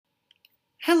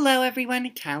Hello everyone,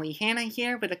 Callie Hannah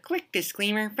here with a quick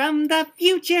disclaimer from the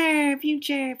future.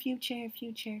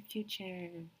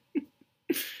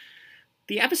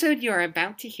 The episode you are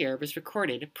about to hear was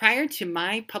recorded prior to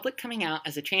my public coming out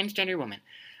as a transgender woman.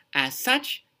 As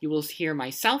such, you will hear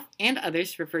myself and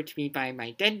others refer to me by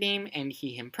my dead name and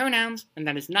he/him pronouns, and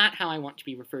that is not how I want to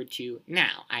be referred to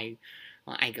now. I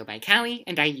go by Callie,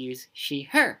 and I use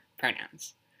she/her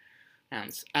pronouns.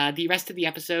 The rest of the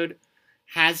episode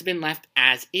has been left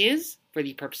as is for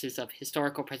the purposes of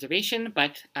historical preservation,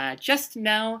 but just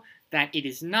know that it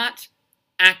is not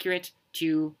accurate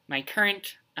to my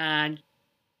current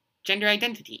gender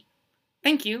identity.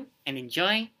 Thank you, and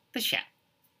enjoy the show.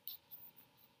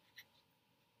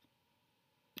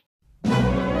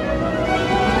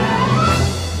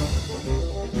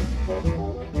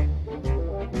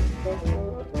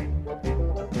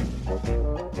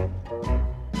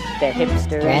 The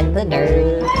hipster and the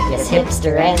nerd. Yes,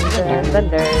 hipster and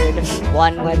the nerd.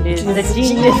 One is the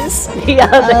genius, the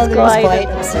other's quite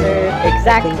absurd.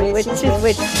 Exactly which is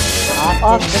which.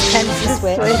 Often tends to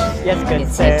switch. Yes, good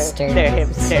It's sir. hipster. They're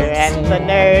hipster and the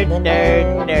nerd.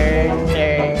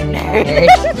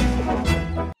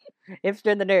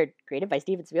 Hipster and the Nerd, created by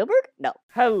Steven Spielberg? No.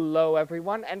 Hello,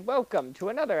 everyone, and welcome to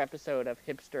another episode of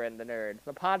Hipster and the Nerd,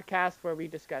 the podcast where we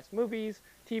discuss movies,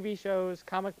 TV shows,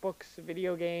 comic books,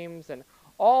 video games, and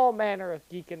all manner of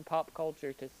geek and pop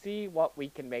culture to see what we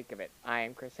can make of it. I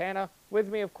am Chris Hanna. With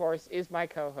me, of course, is my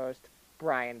co-host,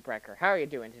 Brian Brecker. How are you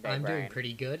doing today, I'm Brian? doing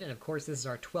pretty good, and of course this is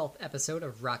our 12th episode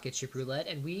of Rocketship Roulette,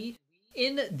 and we,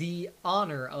 in the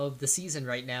honor of the season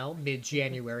right now,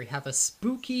 mid-January, have a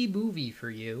spooky movie for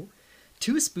you.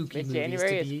 Two spooky movies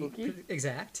Mid-January to is be spooky?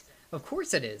 exact. Of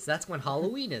course it is. That's when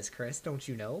Halloween is, Chris, don't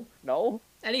you know? No?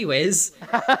 Anyways,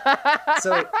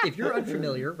 so if you're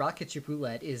unfamiliar, Rocketship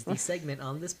Roulette is the segment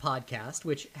on this podcast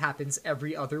which happens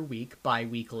every other week,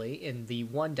 bi-weekly, in the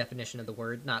one definition of the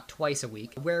word, not twice a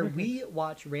week, where we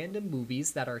watch random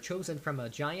movies that are chosen from a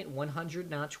giant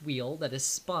 100-notch wheel that is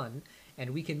spun, and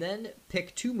we can then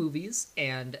pick two movies,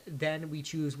 and then we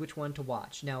choose which one to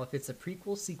watch. Now, if it's a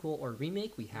prequel, sequel, or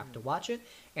remake, we have to watch it,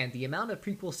 and the amount of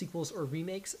prequel, sequels, or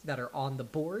remakes that are on the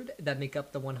board that make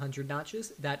up the 100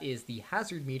 notches, that is the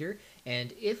hazard meter,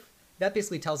 and if that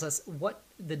basically tells us what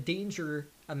the danger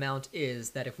amount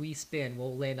is that if we spin,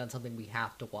 we'll land on something we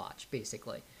have to watch,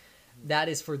 basically. That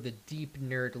is for the deep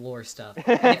nerd lore stuff.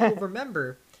 And if you'll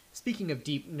remember, speaking of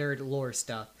deep nerd lore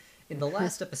stuff, in the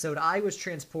last episode, I was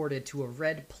transported to a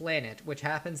red planet, which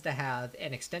happens to have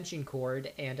an extension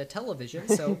cord and a television,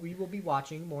 so we will be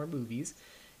watching more movies.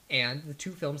 And the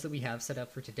two films that we have set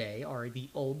up for today are The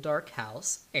Old Dark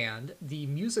House and the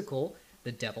musical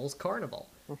The Devil's Carnival.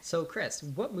 So, Chris,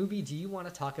 what movie do you want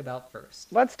to talk about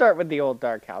first? Let's start with The Old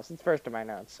Dark House. It's first in my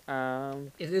notes.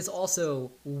 It is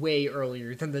also way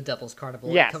earlier than The Devil's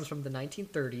Carnival. Yes. It comes from the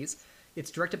 1930s.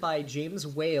 It's directed by James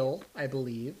Whale, I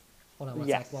believe. Hold on one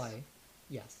Yes. sec. Why?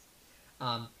 Yes.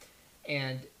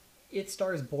 And it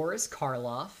stars Boris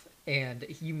Karloff, and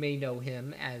you may know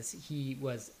him as he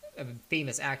was a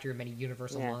famous actor in many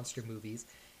Universal Monster movies.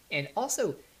 And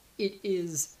also, it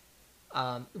is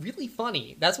really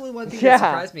funny. That's one thing that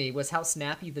surprised me, was how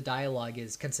snappy the dialogue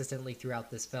is consistently throughout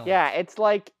this film. Yeah, it's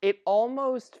like, it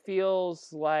almost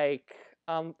feels like,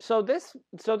 so this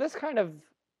kind of,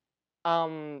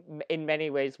 in many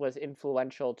ways was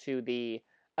influential to the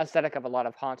aesthetic of a lot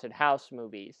of haunted house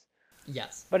movies.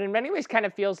 Yes. But in many ways kind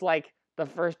of feels like the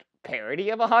first parody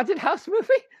of a haunted house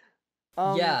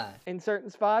movie. Yeah. In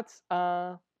certain spots.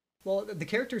 Well, the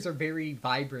characters are very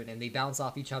vibrant, and they bounce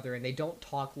off each other, and they don't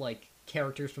talk like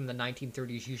characters from the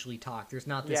 1930s usually talk. There's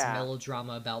not this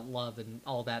melodrama about love and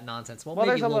all that nonsense. Well, maybe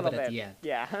there's a little bit at the end.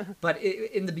 Yeah. But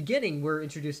in the beginning, we're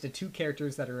introduced to two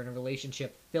characters that are in a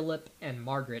relationship, Philip and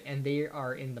Margaret, and they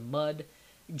are in the mud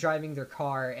driving their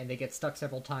car, and they get stuck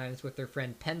several times with their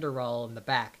friend Penderall in the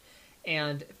back.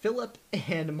 And Philip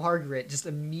and Margaret just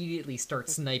immediately start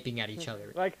sniping at each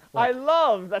other. Like, I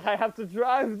love that I have to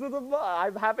drive to the mud.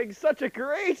 I'm having such a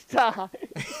great time.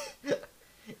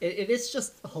 It is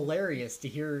just hilarious to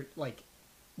hear, like,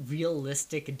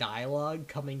 realistic dialogue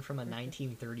coming from a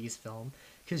 1930s film,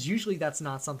 because usually that's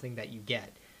not something that you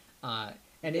get.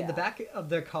 And in the back of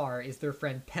their car is their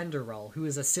friend Penderall, who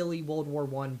is a silly World War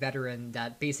I veteran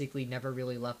that basically never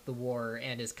really left the war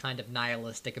and is kind of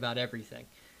nihilistic about everything.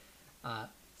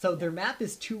 So their map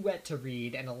is too wet to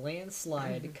read, and a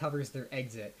landslide covers their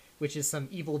exit, which is some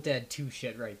Evil Dead 2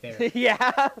 shit right there.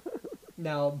 Yeah.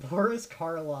 Now, Boris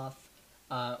Karloff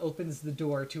opens the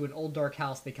door to an old dark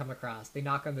house they come across. They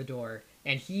knock on the door,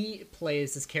 and he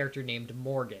plays this character named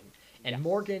Morgan. And Yes.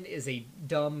 Morgan is a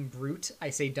dumb brute. I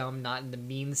say dumb not in the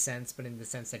mean sense, but in the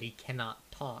sense that he cannot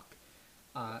talk.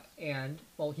 And,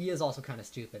 well, he is also kind of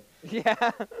stupid.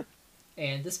 Yeah.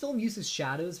 And this film uses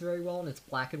shadows very well in its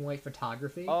black and white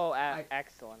photography. Oh,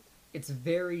 excellent. It's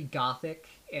very gothic,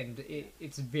 and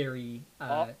it's very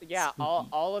spooky.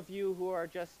 all of you who are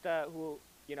just who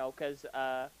because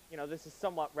this is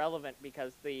somewhat relevant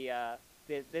because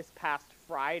this past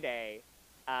Friday,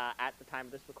 at the time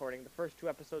of this recording, the first 2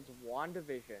 episodes of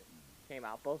WandaVision came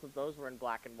out. Both of those were in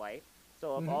black and white.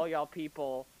 So if all y'all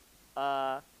people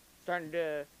starting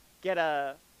to get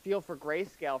a feel for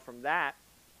grayscale from that,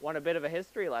 want a bit of a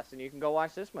history lesson, you can go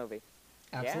watch this movie.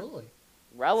 Absolutely. Yeah.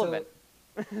 Relevant.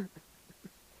 So,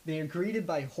 they are greeted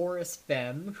by Horace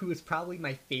Fem, who is probably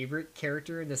my favorite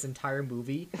character in this entire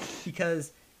movie,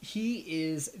 because he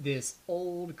is this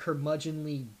old,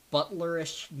 curmudgeonly,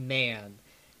 butlerish man.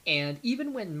 And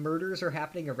even when murders are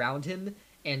happening around him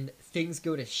and things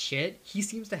go to shit, he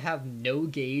seems to have no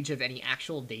gauge of any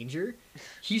actual danger.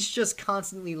 He's just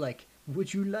constantly like,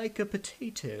 "Would you like a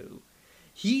potato?"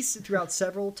 He's, throughout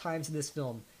several times in this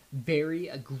film, very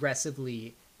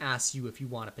aggressively asks you if you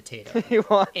want a potato.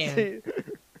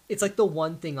 It's like the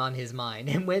one thing on his mind.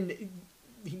 And when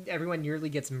everyone nearly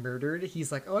gets murdered,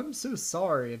 he's like, "Oh, I'm so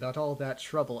sorry about all that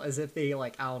trouble," as if they,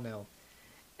 like, I don't know,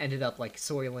 ended up like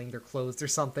soiling their clothes or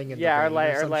something. Or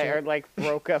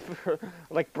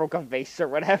broke a vase or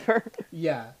whatever.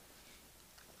 Yeah.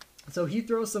 So he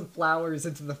throws some flowers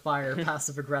into the fire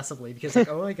passive aggressively because, like,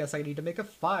 oh, I guess I need to make a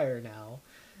fire now.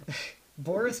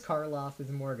 Boris Karloff is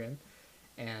Morgan,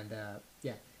 and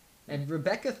and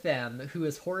Rebecca Fem, who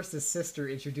is Horace's sister,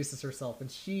 introduces herself, and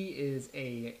she is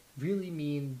a really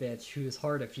mean bitch who is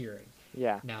hard of hearing.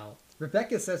 Yeah. Now,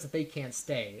 Rebecca says that they can't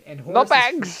stay, and Horace no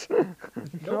bags.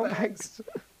 No bags.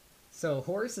 So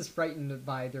Horace is frightened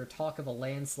by their talk of a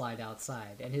landslide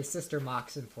outside, and his sister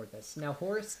mocks him for this. Now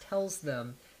Horace tells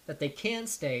them that they can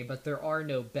stay, but there are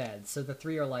no beds. So the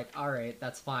 3 are like, "Alright,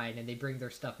 that's fine," and they bring their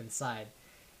stuff inside.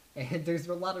 And there's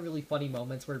a lot of really funny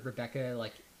moments where Rebecca,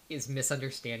 like, is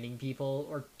misunderstanding people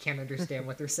or can't understand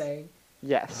what they're saying.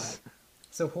 Yes.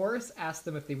 So Horace asks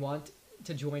them if they want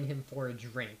to join him for a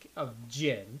drink of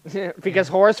gin. Because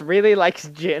Horace really likes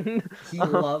gin. He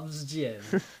loves gin.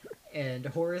 And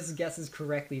Horace guesses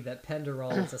correctly that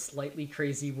Penderall is a slightly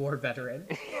crazy war veteran.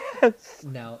 Yes.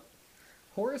 Now,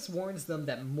 Horace warns them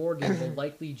that Morgan will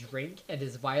likely drink and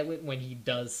is violent when he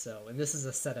does so. And this is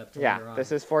a setup to later on.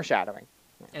 This is foreshadowing.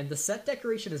 And the set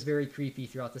decoration is very creepy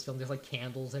throughout this film. There's, like,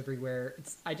 candles everywhere.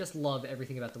 I just love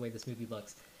everything about the way this movie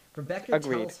looks. Rebecca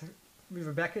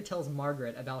tells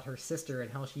Margaret about her sister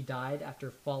and how she died after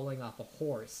falling off a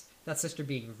horse. That sister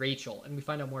being Rachel, and we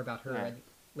find out more about her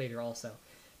later also.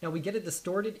 Now, we get a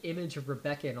distorted image of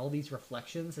Rebecca and all these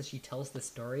reflections as she tells this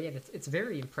story, and it's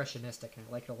very impressionistic, and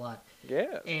I like it a lot.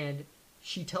 Yeah. And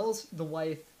she tells the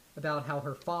wife about how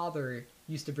her father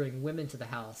used to bring women to the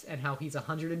house, and how he's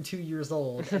 102 years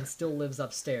old and still lives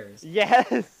upstairs.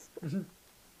 Yes!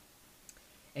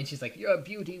 And she's like, "Your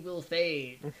beauty will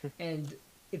fade." And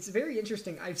it's very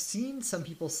interesting. I've seen some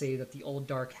people say that the Old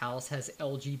Dark House has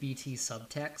LGBT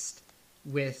subtext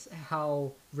with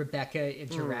how Rebecca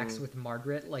interacts with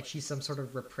Margaret, like she's some sort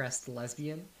of repressed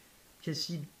lesbian. Because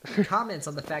she comments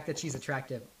on the fact that she's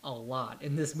attractive a lot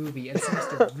in this movie and seems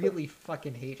to really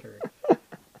fucking hate her.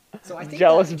 So I think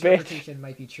jealous that interpretation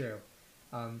might be true.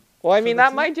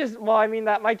 That might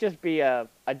just be a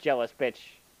jealous bitch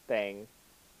thing.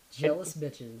 Jealous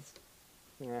bitches.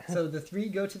 Yeah. So the 3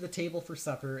 go to the table for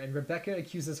supper, and Rebecca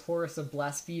accuses Horace of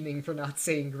blaspheming for not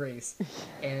saying grace.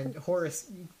 And Horace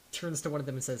turns to one of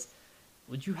them and says,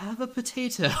 "Would you have a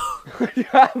potato?" Would you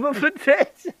have a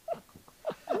potato?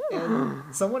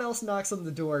 And someone else knocks on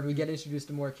the door, and we get introduced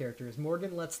to more characters.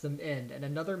 Morgan lets them in, and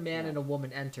another man and a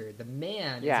woman enter. The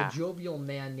man is a jovial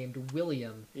man named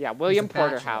William. Yeah, William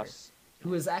Porterhouse.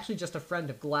 Who is actually just a friend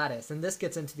of Gladys. And this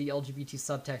gets into the LGBT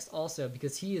subtext also,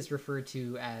 because he is referred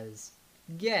to as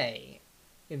gay,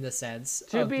 in the sense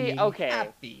of being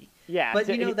happy. Yeah. But,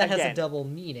 that has a double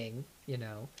meaning,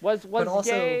 Was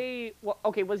gay...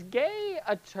 was gay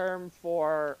a term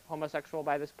for homosexual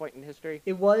by this point in history?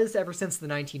 It was ever since the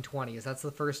 1920s. That's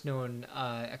the first known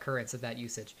occurrence of that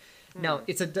usage. Now,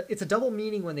 it's a double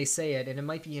meaning when they say it, and it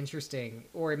might be interesting,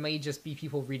 or it may just be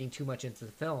people reading too much into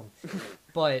the film.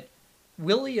 But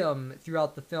William,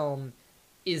 throughout the film,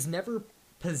 is never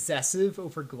possessive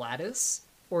over Gladys,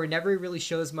 or never really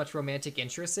shows much romantic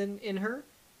interest in her.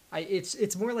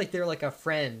 It's more like they're like a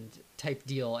friend type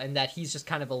deal, and that he's just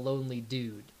kind of a lonely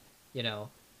dude,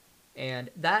 and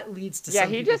that leads to some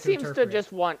he people just seems to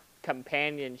just want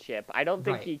companionship. I don't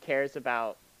think he cares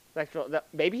about sexual.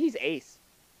 Maybe he's ace.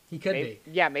 He could be.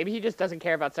 Yeah, maybe he just doesn't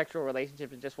care about sexual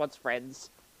relationships and just wants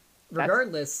friends.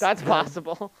 Regardless, that's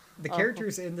possible. The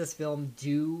characters in this film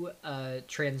do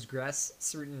transgress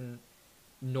certain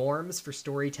norms for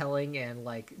storytelling and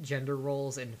like gender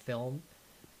roles in film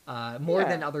more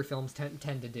than other films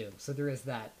tend to do. So there is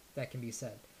that can be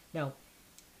said. Now,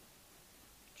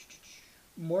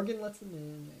 Morgan lets them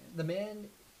in. The man,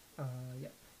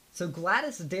 So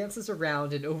Gladys dances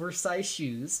around in oversized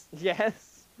shoes.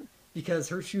 Yes. Because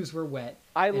her shoes were wet.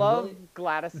 I love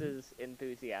Gladys's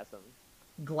enthusiasm.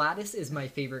 Gladys is my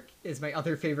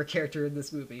other favorite character in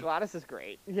this movie. Gladys is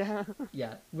great. Yeah.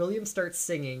 Yeah. William starts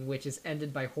singing, which is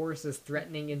ended by Horace's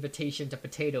threatening invitation to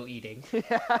potato eating.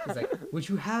 Yeah. He's like, "Would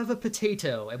you have a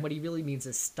potato?" And what he really means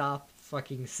is stop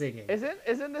fucking singing.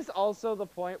 Isn't this also the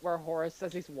point where Horace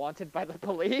says he's wanted by the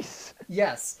police?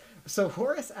 Yes. So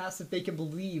Horace asks if they can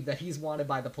believe that he's wanted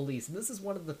by the police, and this is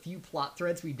one of the few plot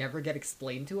threads we never get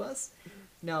explained to us.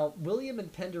 Now, William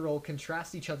and Penderel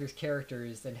contrast each other's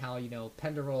characters and how,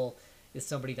 Penderel is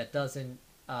somebody that doesn't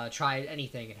try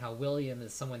anything, and how William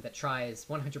is someone that tries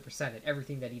 100% at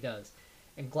everything that he does.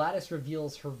 And Gladys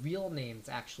reveals her real name is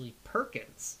actually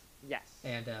Perkins. Yes.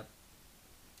 And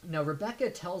now Rebecca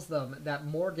tells them that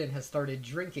Morgan has started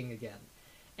drinking again.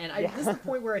 And this is the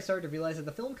point where I started to realize that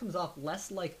the film comes off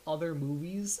less like other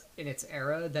movies in its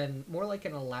era than more like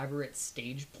an elaborate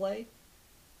stage play.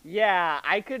 Yeah,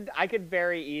 I could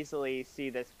very easily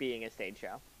see this being a stage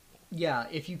show. Yeah,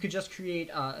 if you could just create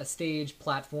a stage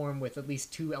platform with at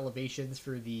least 2 elevations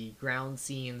for the ground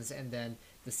scenes and then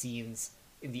the scenes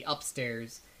in the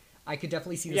upstairs, I could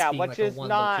definitely see this being like a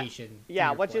one-location.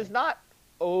 Yeah, which is not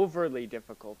overly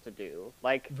difficult to do.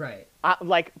 Like, right.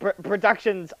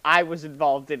 Productions I was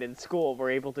involved in school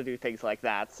were able to do things like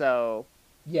that. So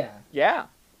yeah.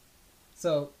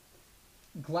 So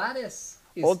Gladys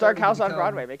is Old Dark House on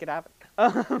Broadway, make it happen.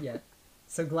 Yeah.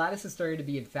 So Gladys is starting to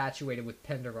be infatuated with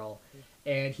Penderel,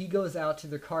 and he goes out to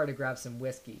their car to grab some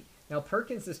whiskey. Now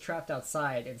Perkins is trapped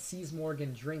outside and sees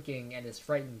Morgan drinking and is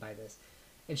frightened by this,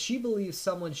 and she believes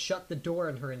someone shut the door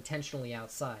on her intentionally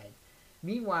outside.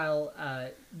 Meanwhile,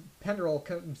 Penderel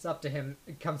comes up to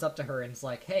her and is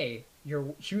like, "Hey,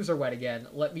 your shoes are wet again.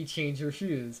 Let me change your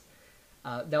shoes."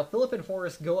 Now Philip and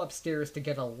Horace go upstairs to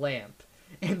get a lamp.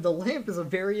 And the lamp is a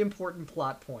very important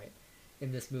plot point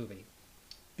in this movie.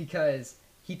 Because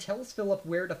he tells Philip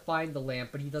where to find the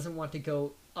lamp, but he doesn't want to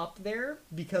go up there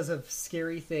because of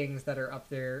scary things that are up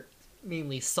there,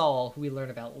 mainly Saul, who we learn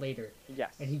about later.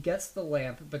 Yes. And he gets the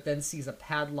lamp, but then sees a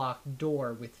padlocked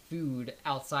door with food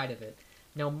outside of it.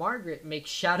 Now Margaret makes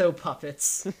shadow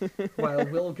puppets while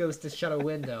Will goes to shut a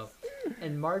window.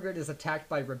 And Margaret is attacked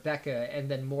by Rebecca and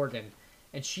then Morgan.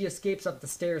 And she escapes up the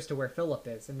stairs to where Philip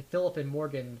is, and Philip and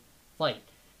Morgan fight.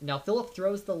 Now Philip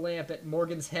throws the lamp at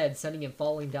Morgan's head, sending him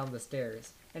falling down the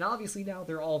stairs. And obviously now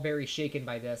they're all very shaken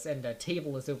by this, and a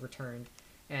table is overturned.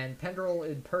 And Penderel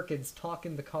and Perkins talk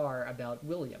in the car about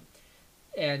William.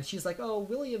 And she's like, "Oh,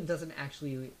 William doesn't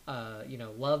actually,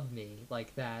 love me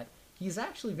like that. He's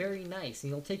actually very nice,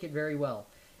 and he'll take it very well."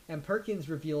 And Perkins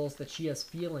reveals that she has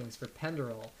feelings for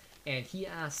Penderel, and he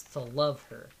asks to love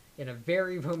her. In a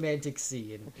very romantic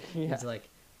scene. Yeah. He's like,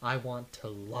 "I want to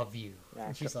love you." Yeah,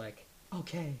 and she's like,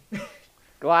 "Okay."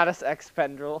 Gladys X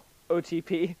Penderel,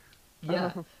 OTP.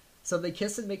 Yeah. So they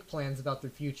kiss and make plans about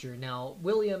their future. Now,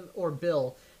 William, or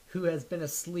Bill, who has been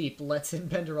asleep, lets in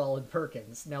Penderel and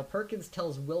Perkins. Now, Perkins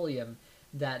tells William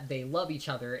that they love each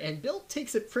other, and Bill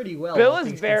takes it pretty well. Bill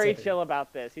is very chill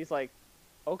about this. He's like,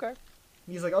 okay.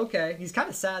 He's like, okay. He's kind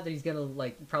of sad that he's gonna,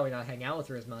 probably not hang out with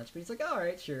her as much, but he's like,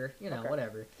 alright, sure, okay.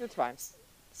 Whatever. It's fine.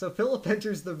 So Philip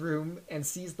enters the room and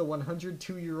sees the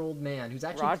 102-year-old man, who's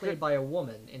actually played by a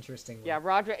woman, interestingly. Yeah,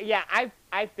 Roger. Yeah,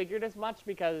 I figured as much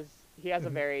because he has a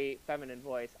very feminine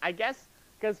voice. I guess,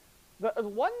 because the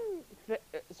one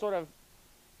sort of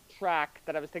track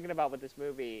that I was thinking about with this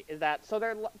movie is that, so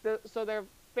their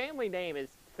family name is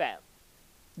Femme.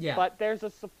 Yeah. But there's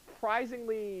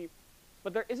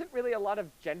but there isn't really a lot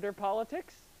of gender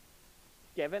politics,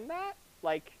 given that.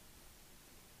 Well,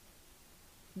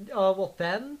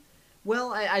 Femme?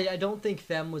 Well, I don't think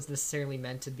Femme was necessarily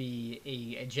meant to be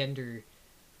a gender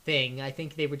thing. I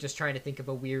think they were just trying to think of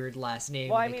a weird last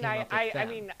name. Well, I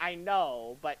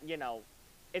know, but,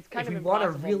 it's kind of impossible. If we want to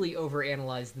really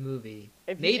overanalyze the movie,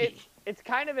 maybe. It's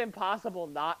kind of impossible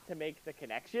not to make the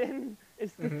connection,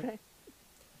 is the thing.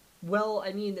 Well,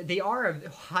 I mean, they are a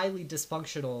highly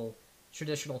dysfunctional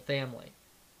traditional family.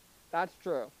 That's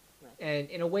true. And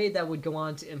in a way that would go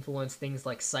on to influence things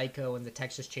like Psycho and the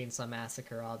Texas Chainsaw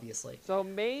Massacre, obviously. So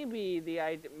maybe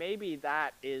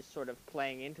that is sort of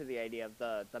playing into the idea of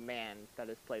the man that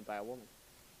is played by a woman.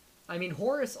 I mean,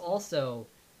 Horace also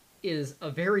is a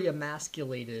very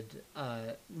emasculated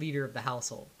leader of the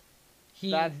household.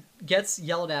 He gets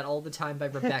yelled at all the time by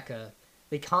Rebecca.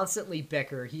 They constantly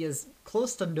bicker. He has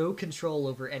close to no control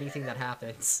over anything that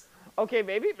happens. Okay,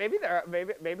 maybe there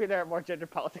are more gender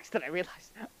politics than I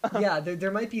realized. Yeah,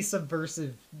 there might be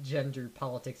subversive gender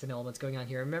politics and elements going on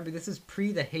here. Remember, this is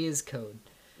pre the Hays Code.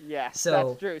 Yes, so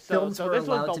that's true. So films were this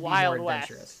allowed was to the be Wild more West.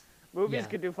 adventurous. Movies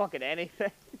could do fucking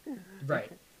anything.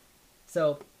 Right.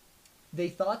 So they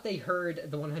thought they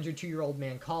heard the 102-year-old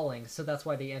man calling, so that's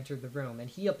why they entered the room. And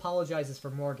he apologizes for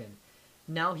Morgan.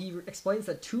 Now he explains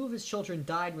that 2 of his children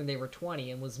died when they were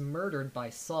 20 and was murdered by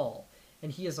Saul.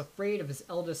 And he is afraid of his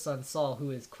eldest son, Saul, who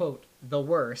is, quote, the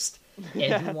worst,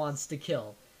 and who wants to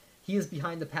kill. He is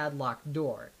behind the padlocked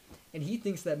door. And he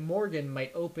thinks that Morgan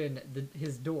might open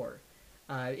his door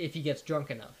if he gets drunk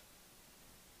enough.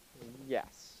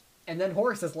 Yes. And then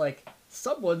Horace is like,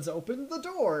 someone's opened the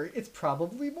door. It's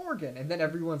probably Morgan. And then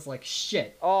everyone's like,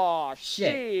 shit. Oh,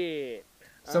 shit.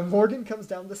 So Morgan comes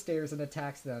down the stairs and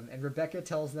attacks them, and Rebecca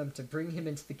tells them to bring him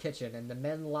into the kitchen, and the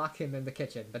men lock him in the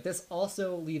kitchen. But this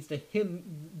also leads to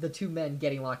the 2 men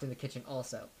getting locked in the kitchen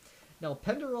also. Now,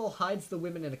 Penderel hides the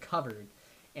women in a cupboard,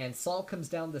 and Saul comes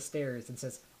down the stairs and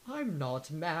says, I'm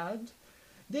not mad.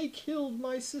 They killed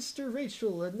my sister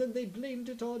Rachel, and then they blamed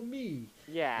it on me.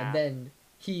 Yeah. And then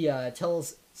he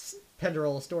tells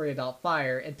Penderel a story about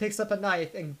fire, and picks up a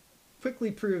knife and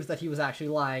quickly proves that he was actually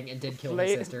lying and did kill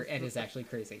his sister and is actually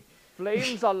crazy.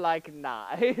 Flames are like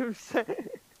knives.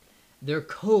 They're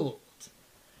cold.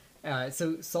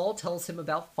 So Saul tells him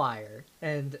about fire,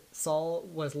 and Saul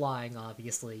was lying,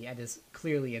 obviously, and is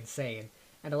clearly insane.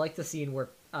 And I like the scene where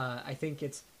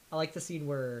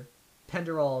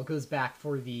Penderel goes back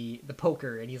for the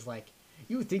poker, and he's like,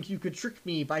 "You think you could trick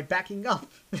me by backing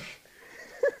up?"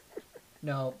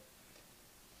 No.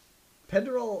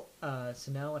 Penderel,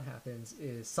 so now what happens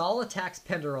is Saul attacks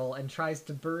Penderel and tries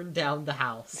to burn down the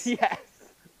house. Yes.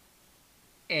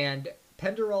 And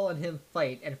Penderel and him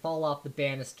fight and fall off the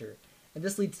banister. And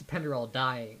this leads to Penderel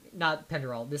dying. Not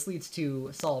Penderel, this leads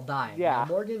to Saul dying. Yeah. Now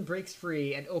Morgan breaks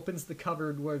free and opens the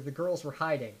cupboard where the girls were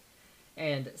hiding.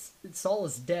 And Saul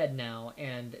is dead now,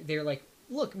 and they're like,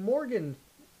 look, Morgan,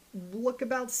 look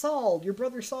about Saul, your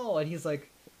brother Saul. And he's like,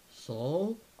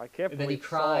 Saul? I can't And then he believe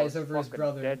cries Saul is over his fucking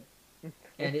brother. dead.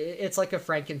 And it's like a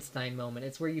Frankenstein moment.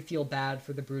 It's where you feel bad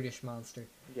for the brutish monster.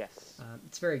 Yes.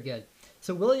 It's very good.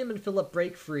 So William and Philip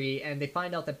break free, and they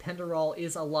find out that Penderel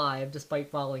is alive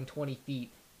despite falling 20 feet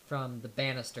from the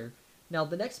banister. Now,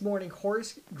 the next morning,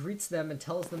 Horace greets them and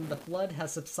tells them the flood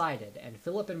has subsided, and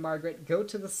Philip and Margaret go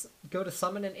to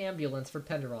summon an ambulance for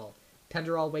Penderel.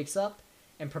 Penderel wakes up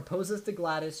and proposes to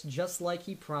Gladys just like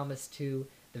he promised to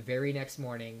the very next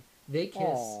morning. They kiss.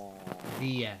 Aww.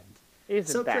 The end.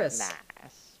 Isn't So, that Chris,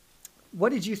 nice?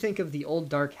 What did you think of The Old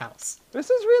Dark House? This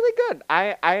is really good.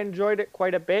 I enjoyed it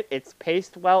quite a bit. It's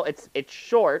paced well. It's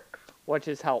short, which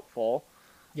is helpful.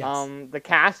 Yes. The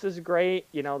cast is great.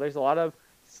 You know, there's a lot of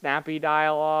snappy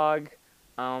dialogue,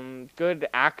 good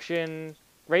action,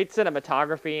 great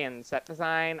cinematography and set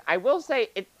design. I will say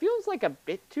it feels like a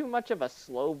bit too much of a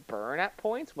slow burn at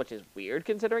points, which is weird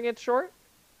considering it's short.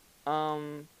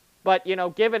 But you know,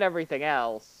 given everything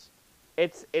else,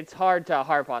 it's hard to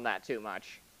harp on that too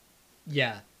much.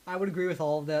 Yeah, I would agree with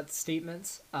all of that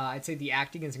statements. I'd say the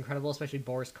acting is incredible, especially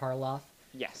Boris Karloff.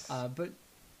 Yes. But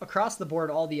across the board,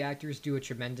 all the actors do a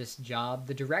tremendous job.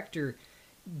 The director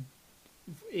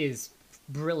is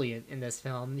brilliant in this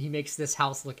film. He makes this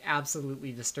house look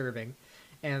absolutely disturbing.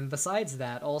 And besides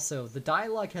that, also, the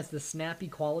dialogue has this snappy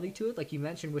quality to it, like you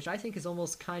mentioned, which I think is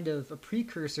almost kind of a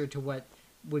precursor to what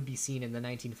would be seen in the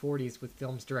 1940s with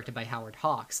films directed by Howard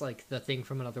Hawks, like The Thing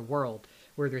from Another World,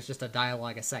 where there's just a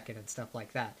dialogue a second and stuff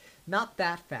like that. Not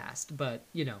that fast, but,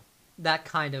 you know, that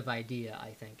kind of idea,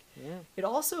 I think. Yeah. It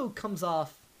also comes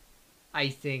off, I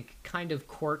think, kind of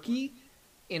quirky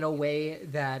in a way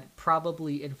that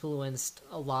probably influenced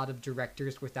a lot of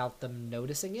directors without them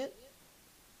noticing it.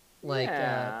 Like,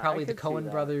 probably the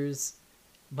Coen brothers,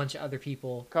 a bunch of other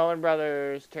people. Coen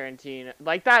brothers, Tarantino,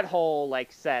 like that whole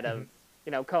like set of,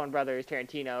 you know, Coen brothers,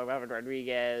 Tarantino, Robert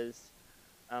Rodriguez,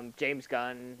 James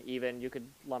Gunn, even, you could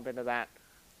lump into that.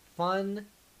 Fun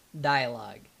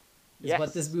dialogue is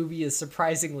what this movie is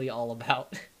surprisingly all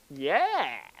about.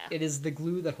 Yeah! It is the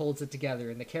glue that holds it together,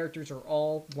 and the characters are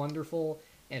all wonderful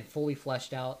and fully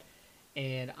fleshed out,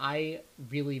 and I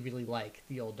really, really like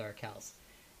The Old Dark House.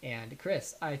 And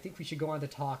Chris, I think we should go on to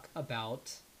talk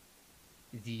about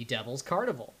The Devil's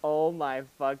Carnival. Oh my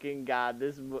fucking god,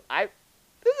 this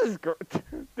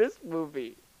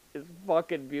movie is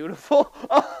fucking beautiful.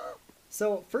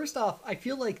 So, first off, I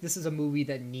feel like this is a movie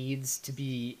that needs to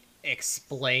be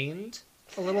explained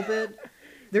a little bit.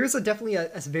 There's definitely a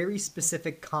very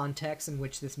specific context in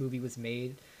which this movie was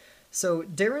made. So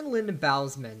Darren Lynn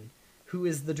Bousman, who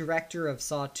is the director of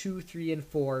Saw 2, 3, and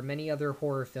 4, many other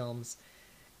horror films,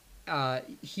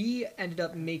 he ended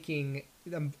up making...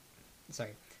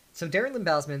 So Darren Lynn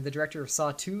Bousman, the director of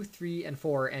Saw 2, 3, and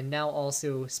 4, and now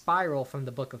also Spiral from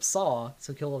the Book of Saw,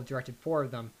 so he'll have directed 4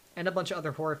 of them, and a bunch of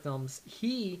other horror films,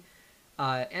 he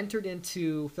entered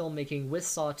into filmmaking with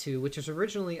Saw 2, which was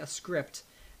originally a script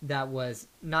that was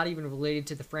not even related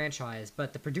to the franchise,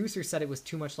 but the producer said it was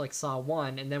too much like Saw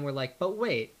 1, and then we're like, but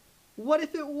wait, what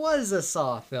if it was a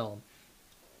Saw film?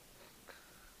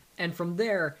 And from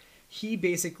there, he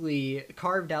basically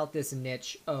carved out this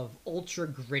niche of ultra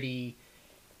gritty,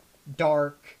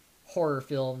 dark horror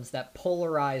films that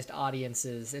polarized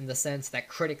audiences in the sense that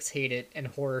critics hate it and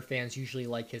horror fans usually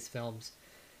like his films.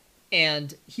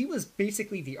 And he was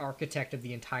basically the architect of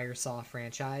the entire Saw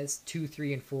franchise, 2,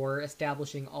 3, and 4,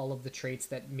 establishing all of the traits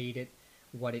that made it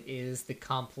what it is, the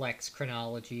complex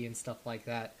chronology and stuff like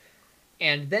that.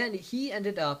 And then he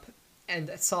ended up, and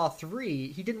Saw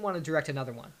 3, he didn't want to direct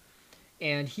another one.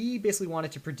 And he basically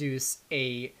wanted to produce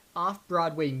a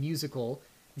off-Broadway musical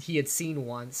he had seen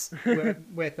once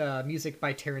with music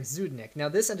by Terence Zudnik. Now,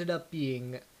 this ended up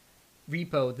being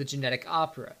Repo, the Genetic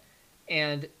Opera.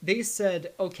 And they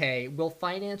said, okay, we'll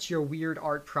finance your weird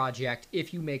art project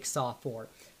if you make Saw 4.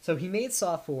 So he made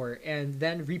Saw 4, and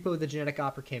then Repo the Genetic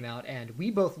Opera came out, and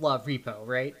we both love Repo,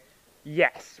 right?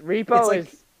 Yes, Repo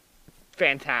is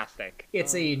fantastic.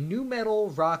 It's a nu metal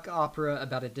rock opera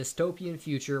about a dystopian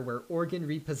future where organ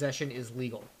repossession is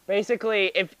legal.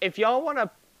 Basically, if y'all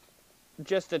want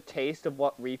just a taste of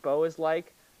what Repo is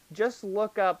like, just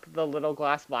look up the Little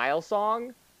Glass Vial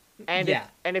song. And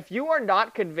if you are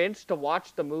not convinced to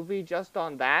watch the movie just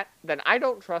on that, then I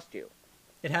don't trust you.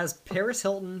 It has Paris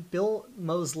Hilton, Bill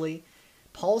Moseley,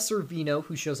 Paul Sorvino,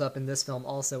 who shows up in this film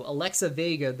also, Alexa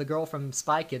Vega, the girl from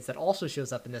Spy Kids that also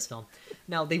shows up in this film.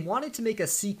 Now, they wanted to make a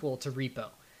sequel to Repo,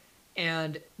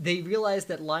 and they realized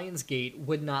that Lionsgate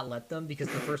would not let them because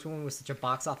the first one was such a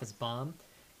box office bomb.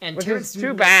 And Which is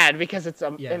too bad because it's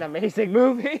an amazing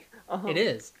movie. It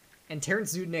is. And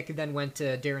Terence Zudnik then went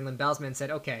to Darren Lynn Bousman and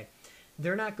said, okay,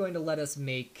 they're not going to let us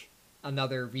make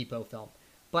another Repo film,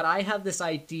 but I have this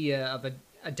idea of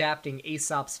adapting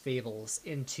Aesop's Fables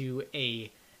into a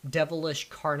devilish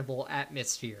carnival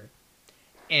atmosphere.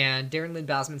 And Darren Lynn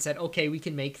Bousman said, okay, we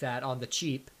can make that on the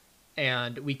cheap,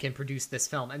 and we can produce this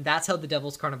film. And that's how The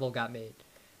Devil's Carnival got made,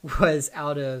 was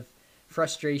out of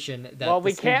frustration that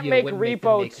we can't make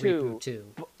Repo 2.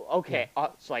 Okay, yeah.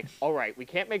 It's like, all right, we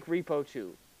can't make Repo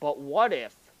 2, but what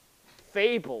if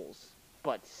Fables,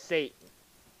 but Satan?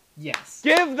 Yes.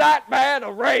 Give that man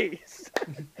a raise!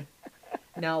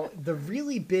 Now, the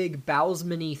really big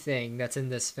Bousman-y thing that's in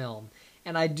this film,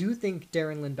 and I do think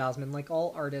Darren Lynn Bousman, like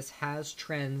all artists, has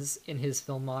trends in his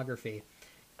filmography,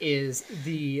 is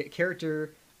the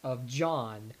character of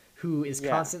John, who is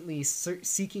constantly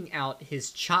seeking out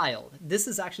his child. This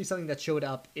is actually something that showed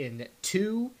up in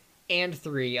 2 and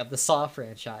 3 of the Saw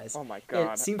franchise. Oh my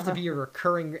god. It seems to be a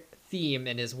recurring theme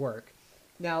in his work.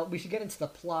 Now, we should get into the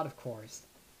plot, of course.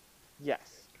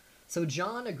 Yes. So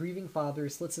John, a grieving father,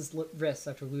 slits his wrists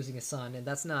after losing his son, and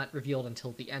that's not revealed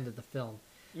until the end of the film.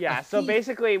 Yeah, so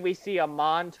basically we see a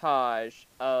montage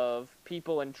of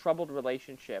people in troubled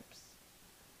relationships,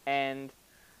 and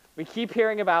we keep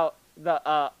hearing about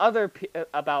the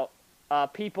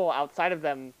people outside of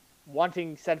them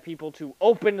wanting said people to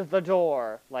open the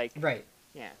door, like... Right.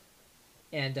 Yeah.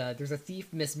 And there's a thief,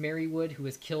 Miss Marywood, who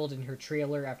is killed in her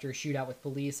trailer after a shootout with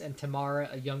police, and Tamara,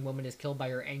 a young woman, is killed by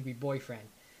her angry boyfriend.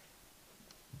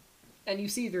 And you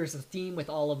see there's a theme with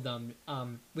all of them.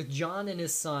 With John and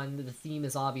his son, the theme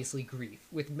is obviously grief.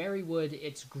 With Marywood,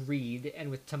 it's greed, and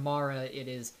with Tamara, it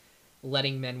is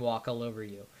letting men walk all over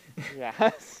you.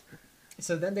 Yes.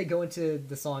 So then they go into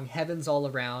the song Heaven's All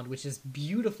Around, which is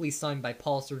beautifully sung by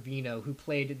Paul Sorvino, who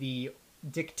played the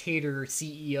dictator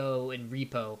CEO in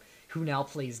Repo, who now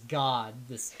plays God,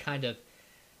 this kind of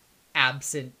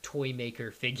absent toy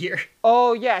maker figure.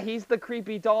 Oh, yeah, he's the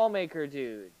creepy doll maker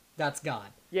dude. That's God.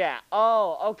 Yeah,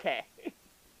 oh, okay.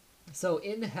 So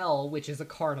in Hell, which is a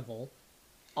carnival,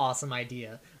 awesome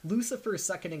idea, Lucifer's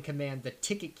second in command, the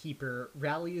Ticket Keeper,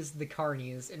 rallies the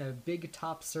carnies in a big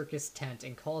top circus tent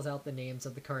and calls out the names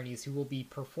of the carnies who will be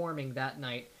performing that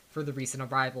night for the recent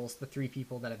arrivals, the 3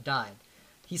 people that have died.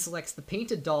 He selects the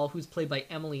painted doll, who's played by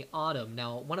Emily Autumn.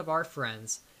 Now, one of our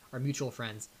friends, our mutual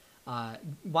friends,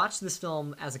 watched this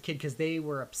film as a kid because they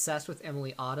were obsessed with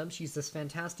Emily Autumn. She's this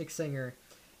fantastic singer,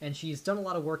 and she's done a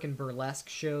lot of work in burlesque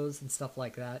shows and stuff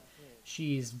like that.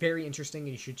 She's very interesting,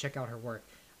 and you should check out her work.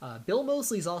 Bill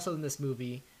Moseley's also in this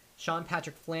movie. Sean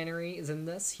Patrick Flannery is in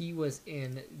this. He was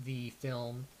in the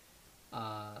film.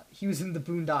 He was in The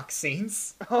Boondock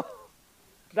Saints.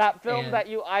 That film that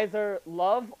you either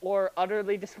love or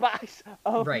utterly despise.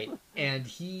 Right, and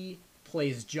he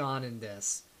plays John in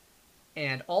this.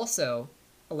 And also,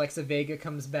 Alexa Vega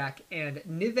comes back, and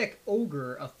Nivek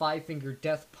Ogre of Five Finger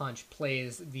Death Punch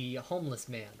plays the homeless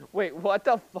man. Wait, what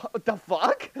the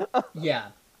fuck? Yeah.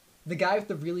 The guy with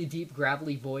the really deep,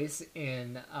 gravelly voice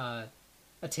in A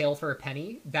Tale for a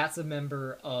Penny, that's a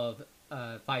member of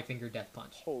Five Finger Death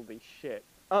Punch. Holy shit.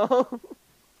 Oh,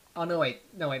 no, wait,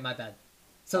 my bad.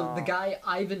 So the guy,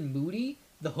 Ivan Moody,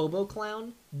 the hobo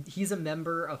clown, he's a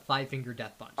member of Five Finger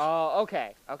Death Punch. Oh,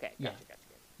 okay. Gotcha.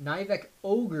 Nivek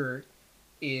Ogre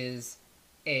is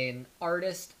an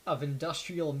artist of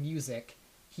industrial music.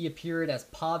 He appeared as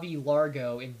Pavi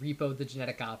Largo in Repo the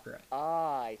Genetic Opera.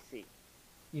 Ah, I see.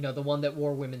 You know, the one that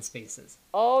wore women's faces.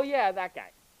 Oh, yeah, that guy.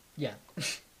 Yeah.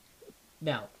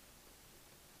 Now,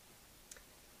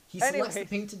 he selects the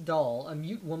painted doll, a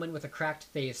mute woman with a cracked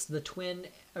face, the twin,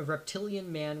 a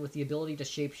reptilian man with the ability to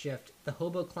shapeshift, the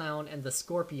hobo clown, and the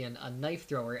scorpion, a knife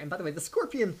thrower. And by the way, the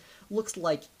scorpion looks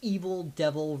like evil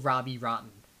devil Robbie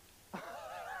Rotten.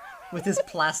 With his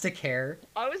plastic hair.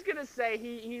 I was gonna say,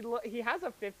 he has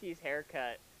a 50s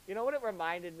haircut. You know what it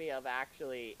reminded me of,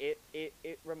 actually?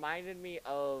 It reminded me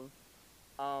of,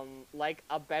 like,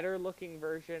 a better-looking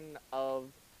version of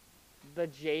the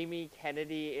Jamie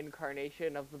Kennedy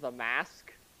incarnation of The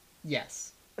Mask.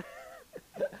 Yes.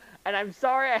 And I'm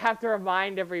sorry I have to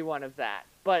remind everyone of that,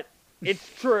 but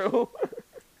it's true.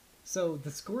 So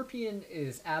the scorpion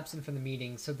is absent from the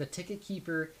meeting, so the ticket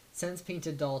keeper sends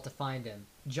Painted Doll to find him.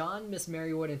 John, Miss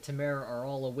Merrywood, and Tamara are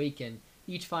all awakened,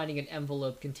 each finding an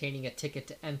envelope containing a ticket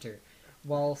to enter.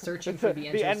 While searching for the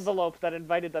entrance... The envelope that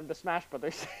invited them to Smash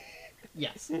Brothers.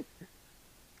 Yes.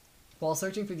 While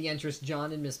searching for the entrance,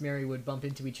 John and Miss Merrywood bump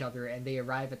into each other, and they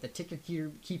arrive at the ticket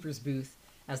keeper's booth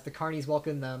as the carnies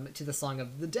welcome them to the song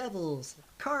of The Devils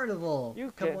Carnival.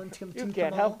 You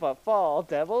can't help but fall,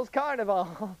 Devils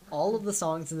Carnival. All of the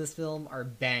songs in this film are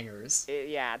bangers.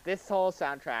 Yeah, this whole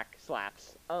soundtrack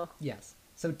slaps. Yes.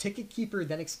 So Ticket Keeper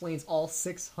then explains all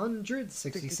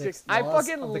 666 I laws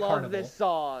fucking of the love carnival. this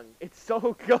song. It's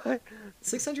so good.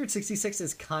 666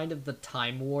 is kind of the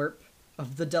time warp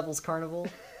of the Devil's Carnival,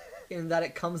 in that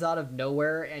it comes out of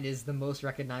nowhere and is the most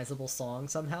recognizable song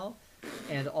somehow,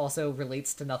 and also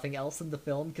relates to nothing else in the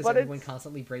film because everyone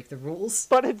constantly break the rules.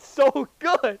 But it's so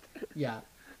good. Yeah.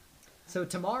 So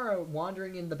Tamara,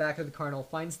 wandering in the back of the carnival,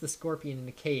 finds the scorpion in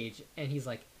a cage, and he's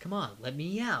like, "Come on, let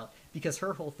me out," because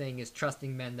her whole thing is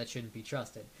trusting men that shouldn't be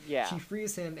trusted. Yeah. She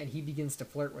frees him, and he begins to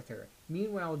flirt with her.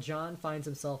 Meanwhile, John finds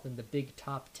himself in the big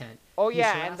top tent. Oh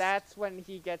yeah, and that's when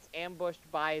he gets ambushed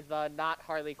by the not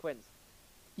Harley Quinns.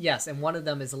 Yes, and one of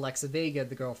them is Alexa Vega,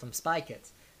 the girl from Spy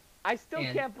Kids. I still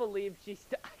can't believe I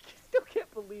still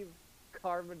can't believe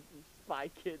Carmen from Spy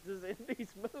Kids is in these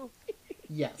movies.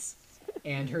 Yes.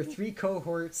 And her three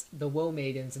cohorts, the Woe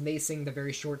Maidens, and they sing the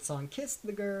very short song "Kiss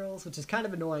the Girls," which is kind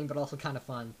of annoying but also kind of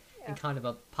fun, in kind of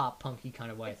a pop-punky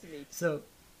kind of way. It's neat. So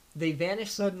they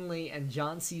vanish suddenly, and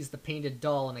John sees the painted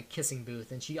doll in a kissing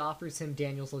booth, and she offers him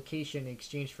Daniel's location in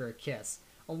exchange for a kiss,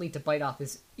 only to bite off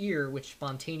his ear, which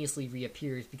spontaneously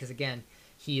reappears because, again,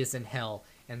 he is in hell,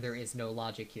 and there is no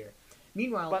logic here.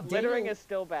 Meanwhile, but littering is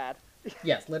still bad.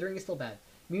 Yes, littering is still bad.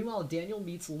 Meanwhile, Daniel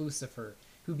meets Lucifer,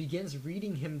 who begins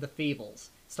reading him the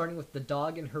fables, starting with The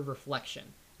Dog and Her Reflection,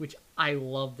 which I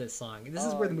love this song. This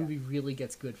is where the movie really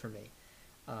gets good for me.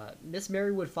 Miss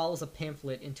Merrywood follows a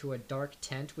pamphlet into a dark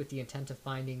tent with the intent of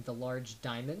finding the large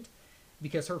diamond,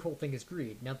 because her whole thing is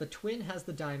greed. Now, the twin has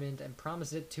the diamond and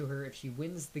promises it to her if she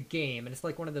wins the game, and it's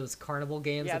like one of those carnival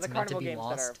games that's meant to be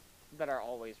lost. That are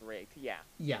always rigged, yeah.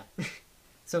 Yeah.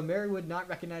 So Merrywood, not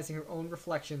recognizing her own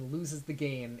reflection, loses the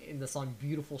game in the song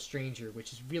Beautiful Stranger,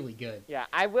 which is really good. Yeah,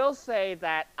 I will say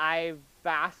that I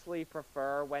vastly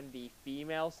prefer when the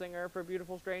female singer for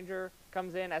Beautiful Stranger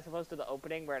comes in, as opposed to the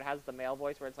opening where it has the male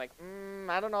voice where it's like,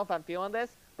 I don't know if I'm feeling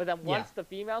this. But then once the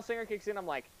female singer kicks in, I'm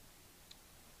like,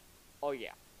 oh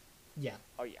yeah. Yeah.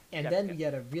 Oh yeah. And then we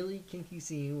get a really kinky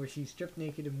scene where she's stripped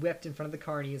naked and whipped in front of the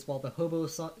carnies while the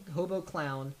hobo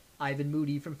clown, Ivan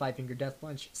Moody from Five Finger Death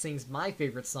Punch, sings my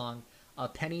favorite song, A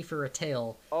Penny for a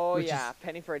Tale. Oh yeah,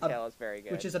 Penny for a Tale is very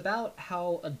good. Which is about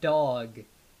how a dog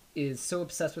is so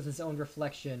obsessed with his own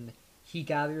reflection, he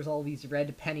gathers all these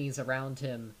red pennies around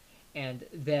him, and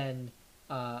then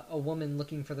a woman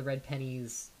looking for the red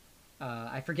pennies,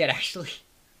 I forget actually.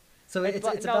 So it's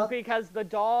about... because the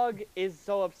dog is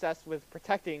so obsessed with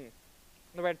protecting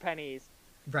the red pennies.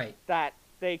 Right. That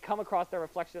they come across their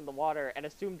reflection in the water and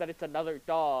assume that it's another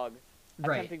dog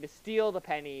attempting to steal the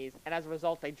pennies, and as a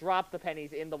result, they drop the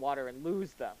pennies in the water and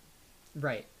lose them.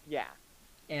 Right. Yeah.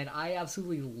 And I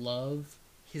absolutely love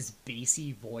his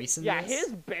bassy voice in yeah, this.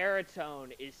 his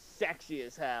baritone is sexy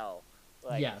as hell.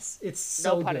 Like, yes, it's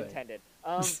so no pun good. intended.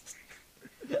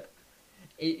 It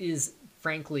is,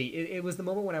 frankly, it was the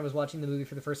moment when I was watching the movie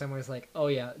for the first time where I was like, oh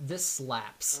yeah, this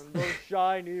slaps. And those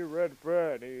shiny red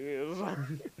pennies.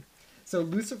 So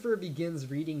Lucifer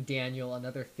begins reading Daniel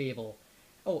another fable.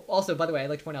 Oh, also, by the way, I'd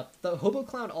like to point out, the Hobo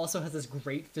Clown also has this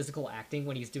great physical acting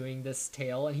when he's doing this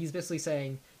tale, and he's basically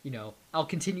saying, you know, I'll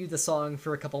continue the song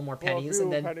for a couple more pennies,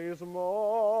 and then pennies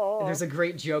more. And there's a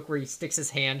great joke where he sticks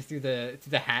his hand through the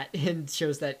hat and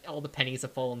shows that all the pennies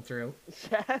have fallen through.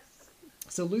 Yes.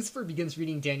 So Lucifer begins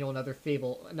reading Daniel another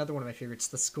fable, another one of my favorites,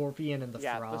 The Scorpion and the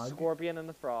Frog. Yeah, the Scorpion and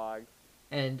the Frog.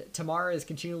 And Tamara is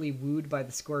continually wooed by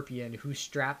the Scorpion, who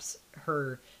straps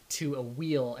her to a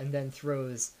wheel and then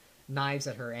throws knives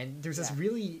at her. And there's this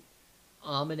really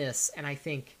ominous, and I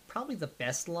think probably the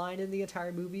best line in the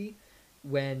entire movie,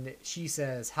 when she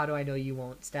says, "How do I know you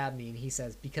won't stab me?" And he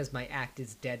says, "Because my act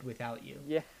is dead without you."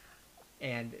 Yeah.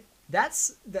 And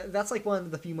that's like one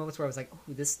of the few moments where I was like,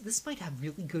 "Oh, this might have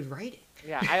really good writing."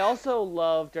 Yeah, I also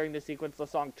love during the sequence the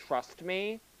song "Trust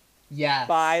Me." Yes.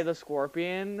 By the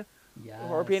Scorpion. Yes.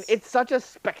 Scorpion. It's such a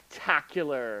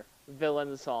spectacular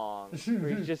villain song. Where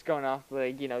he's just going off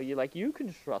like, you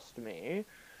can trust me.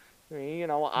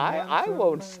 I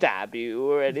won't stab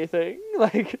you or anything.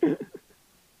 Like.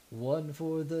 One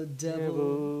for the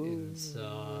devil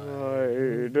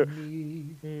inside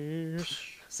me.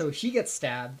 So she gets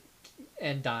stabbed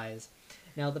and dies.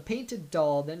 Now the painted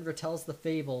doll then retells the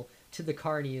fable to the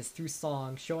carnies through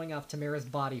song, showing off Tamara's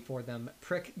body for them.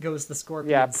 Prick goes the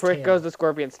scorpion's tail. Yeah, Prick goes the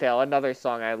scorpion's tail. Another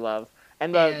song I love.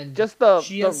 And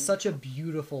she has such a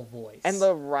beautiful voice. And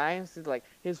the rhymes is like,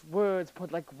 his words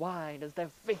put like wine as their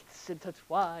fates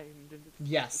intertwined.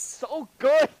 Yes. So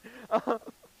good!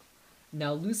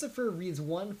 Now, Lucifer reads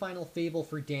one final fable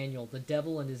for Daniel, the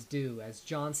devil and his due, as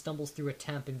John stumbles through a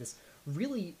temp in this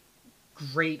really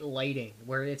great lighting,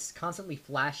 where it's constantly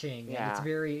flashing, and it's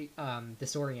very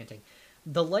disorienting.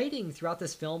 The lighting throughout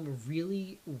this film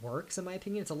really works, in my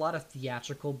opinion. It's a lot of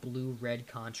theatrical blue-red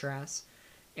contrasts,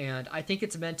 and I think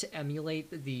it's meant to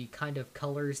emulate the kind of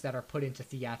colors that are put into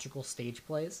theatrical stage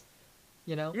plays,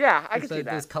 you know? Yeah, I can see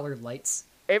that. Those colored lights.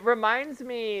 It reminds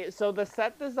me, so the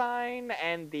set design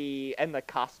and the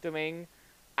costuming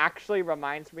actually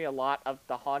reminds me a lot of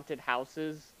the haunted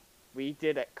houses we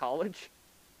did at college.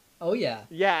 Oh yeah.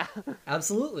 Yeah.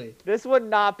 Absolutely. This would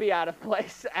not be out of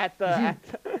place at the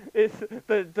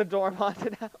dorm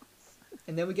haunted house.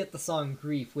 And then we get the song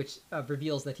 "Grief," which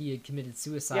reveals that he had committed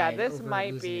suicide. Yeah,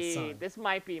 over losing his son. this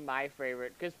might be my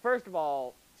favorite because first of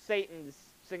all, Satan's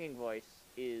singing voice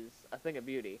is a thing of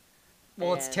beauty.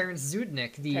 Well, it's Terrence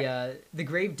Zudnik, the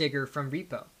gravedigger from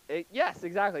Repo. Yes,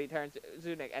 exactly, Terrence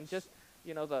Zudnik, and just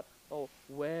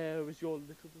where is your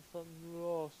little son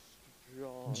lost,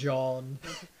 John? John.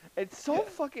 It's so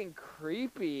fucking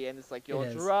creepy, and it's like you're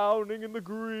drowning in the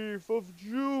grief of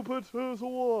Jupiter's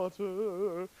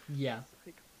water. Yeah. It's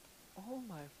like, oh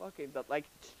my fucking, like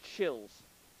chills,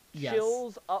 yes.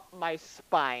 Chills up my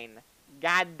spine.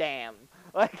 Goddamn,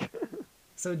 like.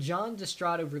 So John,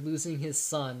 distraught over losing his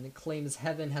son, claims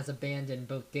heaven has abandoned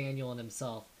both Daniel and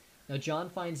himself. Now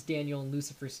John finds Daniel in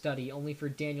Lucifer's study, only for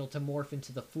Daniel to morph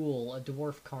into the Fool, a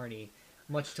dwarf carny,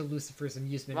 much to Lucifer's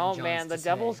amusement and John's man, the dismay.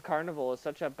 Devil's Carnival is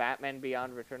such a Batman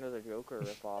Beyond Return of the Joker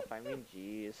ripoff. I mean,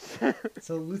 jeez.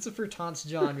 So Lucifer taunts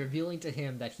John, revealing to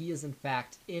him that he is in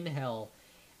fact in hell,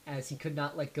 as he could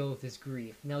not let go of his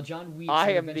grief. Now John weeps.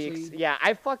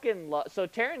 I fucking love. So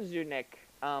Terrence Zudnik,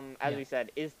 as we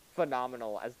said, is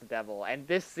phenomenal as the devil, and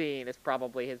this scene is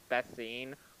probably his best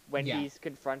scene when he's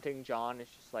confronting John.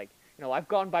 It's just like, I've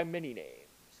gone by many names.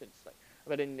 It's like,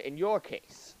 but in your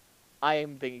case, I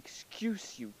am the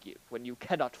excuse you give when you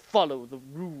cannot follow the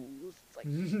rules. It's like,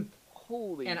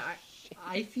 holy and shit.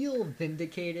 I feel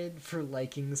vindicated for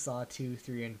liking Saw 2,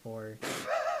 3, and 4.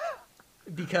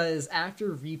 Because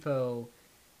after Repo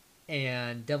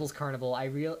and Devil's Carnival, I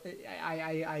feel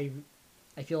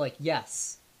like,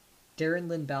 yes, Darren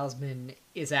Lynn Bousman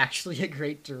is actually a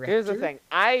great director. Here's the thing.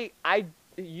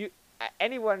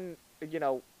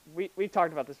 We've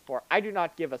talked about this before. I do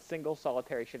not give a single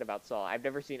solitary shit about Saw. I've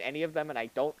never seen any of them, and I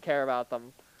don't care about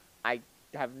them. I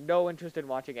have no interest in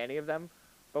watching any of them.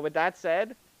 But with that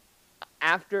said,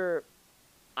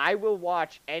 I will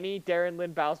watch any Darren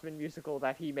Lynn Bousman musical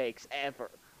that he makes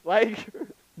ever. Like,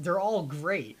 they're all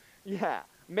great. Yeah.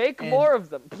 Make more of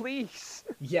them, please.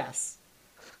 Yes.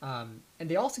 And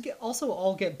they also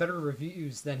all get better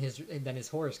reviews than his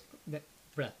horror.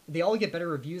 They all get better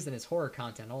reviews than his horror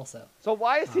content also. So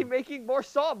why is he making more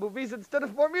Saw movies instead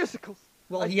of more musicals?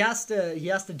 Well, he has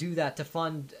to do that to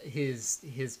fund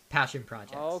his passion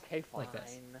projects. Okay, fine. Like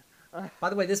this. By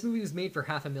the way, this movie was made for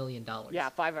 $500,000. Yeah,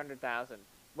 $500,000,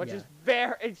 which is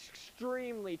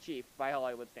extremely cheap by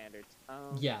Hollywood standards.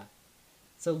 Yeah.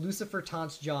 So Lucifer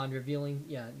taunts John, revealing,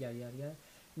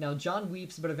 Now John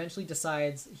weeps, but eventually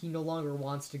decides he no longer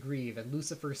wants to grieve, and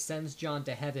Lucifer sends John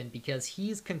to heaven because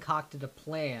he's concocted a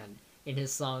plan in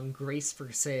his song "Grace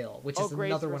for Sale," which is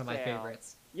another one of my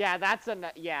favorites. Yeah,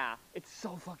 it's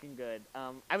so fucking good.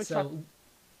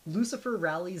 Lucifer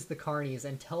rallies the Carnies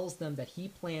and tells them that he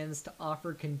plans to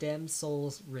offer condemned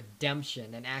souls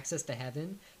redemption and access to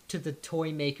heaven to the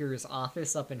toy maker's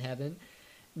office up in heaven.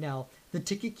 Now, the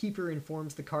ticket keeper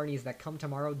informs the Carnies that come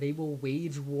tomorrow they will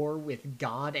wage war with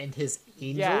God and his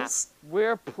angels.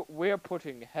 Yeah, we're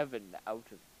putting heaven out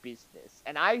of business.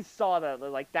 And I saw that,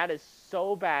 like, that is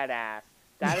so badass.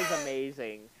 That is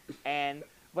amazing. And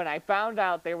when I found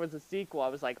out there was a sequel, I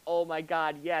was like, oh my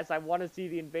god, yes, I want to see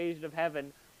the invasion of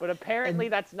heaven. But apparently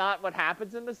that's not what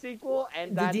happens in the sequel.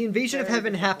 And the invasion of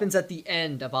heaven happens at the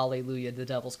end of Alleluia, the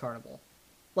Devil's Carnival.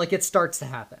 Like, it starts to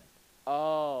happen.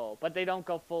 Oh, but they don't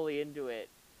go fully into it.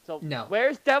 So no.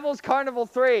 Where's Devil's Carnival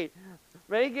 3?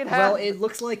 Make it happen. Well, it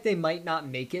looks like they might not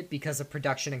make it because of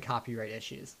production and copyright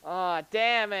issues. Aw,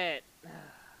 damn it.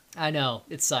 I know,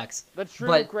 it sucks. The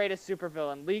true greatest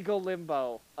supervillain, Legal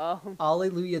Limbo.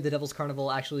 Alleluia, the Devil's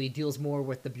Carnival actually deals more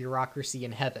with the bureaucracy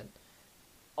in heaven.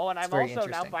 Oh, and I'm also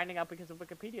now finding out because of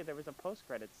Wikipedia there was a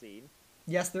post-credit scene.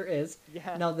 Yes, there is.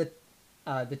 Yeah. Now, the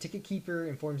ticket keeper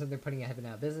informs them they're putting heaven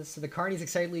out of business, so the Carnies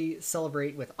excitedly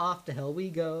celebrate with "Off to Hell We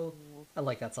Go." I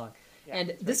like that song. Yeah,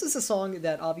 and this is a song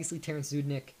that obviously Terrence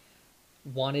Zudnik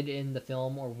wanted in the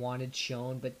film or wanted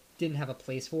shown, but didn't have a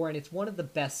place for, and it's one of the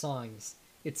best songs.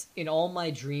 It's "In All My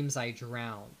Dreams I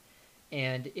Drown,"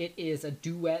 and it is a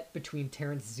duet between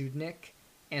Terrence Zudnik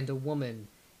and a woman,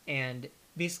 and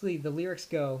basically the lyrics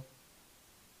tell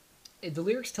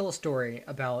a story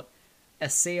about a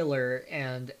sailor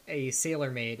and a sailor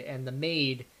maid, and the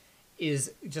maid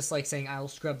is just like saying, "I'll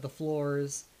scrub the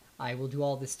floors, I will do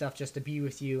all this stuff just to be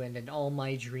with you, and in all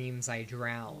my dreams I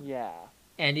drown." Yeah.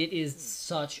 And it is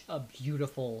such a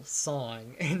beautiful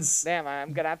song. Damn,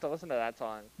 I'm gonna have to listen to that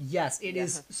song. Yes, it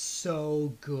is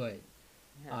so good.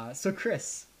 Yeah. So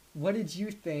Chris, what did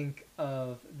you think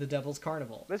of The Devil's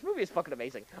Carnival? This movie is fucking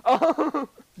amazing. Oh.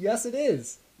 Yes, it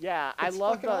is. Yeah, I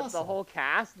love the whole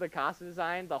cast, the costume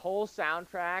design, the whole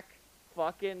soundtrack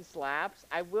fucking slaps.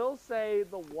 I will say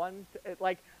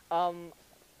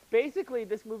basically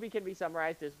this movie can be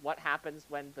summarized as what happens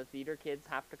when the theater kids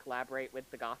have to collaborate with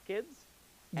the goth kids.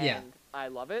 And I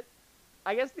love it.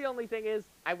 I guess the only thing is,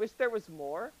 I wish there was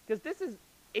more, because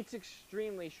it's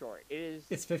extremely short.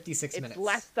 It's 56 minutes. It's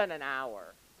less than an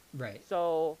hour. Right.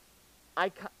 So,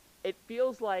 it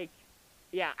feels like,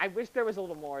 I wish there was a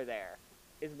little more there,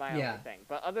 is my only thing.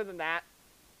 But other than that,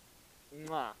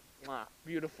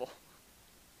 beautiful.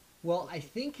 Well, I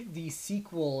think the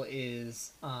sequel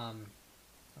is, hold on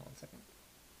a second.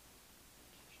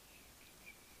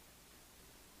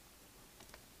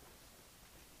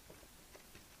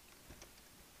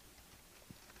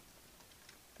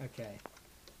 Okay.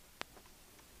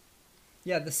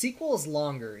 Yeah, the sequel is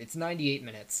longer. It's 98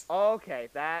 minutes. Okay,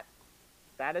 that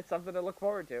is something to look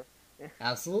forward to.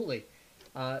 Absolutely.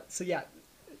 The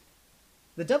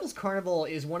Devil's Carnival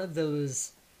is one of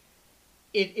those...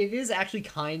 It is actually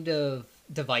kind of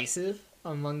divisive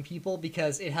among people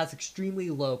because it has extremely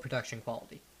low production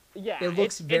quality. Yeah, it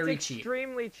looks very cheap. It's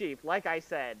extremely cheap. Like I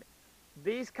said,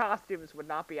 these costumes would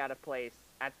not be out of place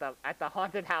at the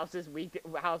haunted houses we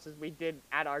did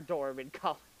at our dorm in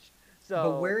college.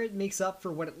 So, but where it makes up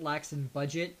for what it lacks in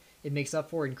budget, it makes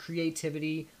up for in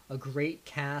creativity, a great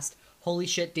cast. Holy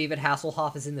shit, David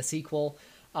Hasselhoff is in the sequel.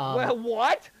 Well,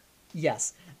 what?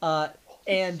 Yes.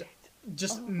 And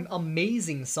just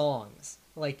amazing songs.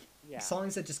 Like,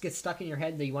 songs that just get stuck in your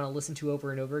head that you want to listen to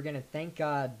over and over again. And thank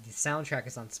God the soundtrack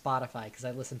is on Spotify because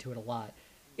I listen to it a lot.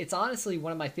 It's honestly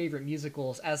one of my favorite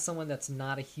musicals. As someone that's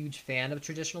not a huge fan of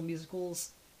traditional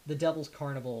musicals, The Devil's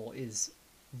Carnival is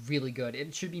really good.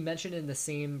 It should be mentioned in the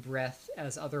same breath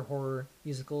as other horror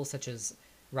musicals such as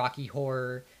Rocky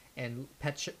Horror and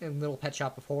Little Pet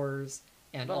Shop of Horrors,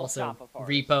 and Little also Horrors.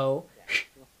 Repo,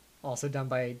 also done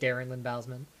by Darren Lynn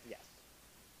Bousman. Yes.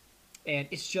 And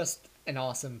it's just an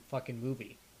awesome fucking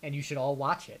movie, and you should all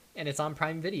watch it. And it's on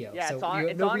Prime Video, so you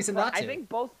have no reason not to. I think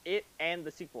both it and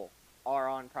the sequel are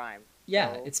on Prime.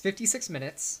 Yeah, so... it's 56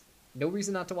 minutes. No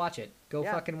reason not to watch it. Go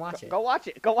fucking watch it. Go watch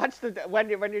it. Go watch when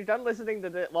you're done listening to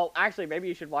the. Well, actually, maybe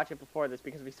you should watch it before this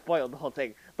because we spoiled the whole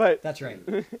thing. But that's right.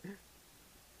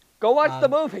 Go watch the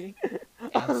movie.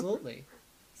 Absolutely.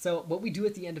 So what we do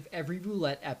at the end of every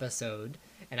Roulette episode,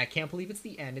 and I can't believe it's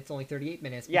the end. It's only 38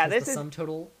 minutes. Because the sum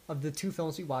total of the 2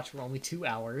 films we watched were only 2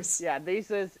 hours. Yeah,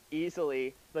 this is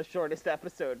easily the shortest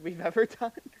episode we've ever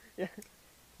done. Yeah.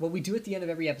 What we do at the end of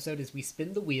every episode is we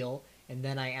spin the wheel, and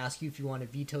then I ask you if you want to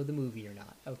veto the movie or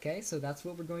not. Okay, so that's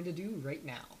what we're going to do right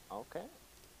now. Okay.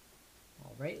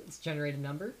 All right, let's generate a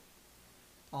number.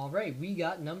 All right, we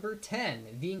got number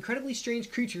 10. The incredibly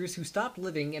strange creatures who stopped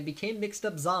living and became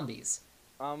mixed-up zombies.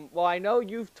 Well, I know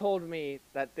you've told me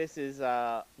that this is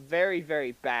very,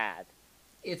 very bad.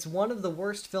 It's one of the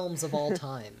worst films of all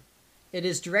time. It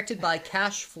is directed by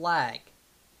Cash Flagg.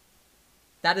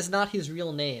 That is not his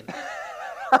real name.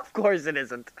 Of course it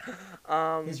isn't.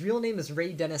 His real name is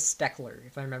Ray Dennis Steckler,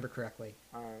 if I remember correctly.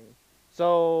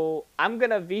 So I'm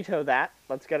gonna veto that.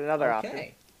 Let's get another option.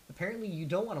 Okay. Apparently you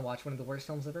don't want to watch one of the worst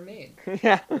films ever made.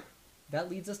 Yeah.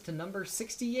 That leads us to number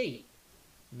 68.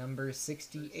 Number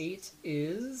 68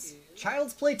 is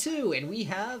Child's Play 2, and we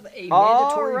have a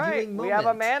mandatory viewing moment. We have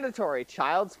a mandatory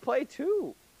Child's Play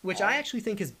 2. Which I actually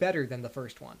think is better than the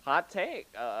first one. Hot take.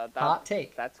 Hot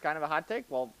take. That's kind of a hot take.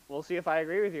 Well, we'll see if I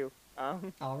agree with you.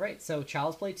 Alright, so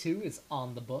Child's Play 2 is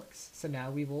on the books, so now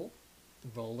we will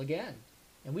roll again.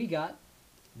 And we got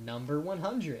number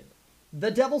 100.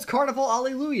 The Devil's Carnival,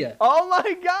 Alleluia! Oh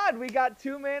my god, we got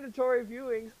 2 mandatory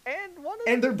viewings, and one of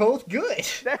them... And they're both good!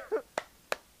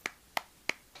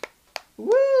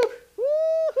 Woo!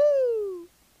 Woohoo!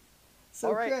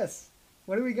 So, right. Chris,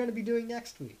 what are we going to be doing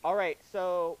next week? Alright,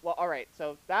 so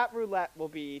that Roulette will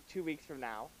be 2 weeks from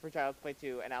now for Child's Play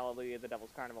 2 and Alleluia, The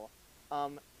Devil's Carnival.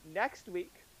 Next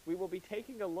week, we will be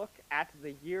taking a look at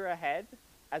the year ahead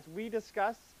as we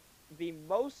discuss the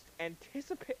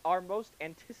our most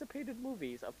anticipated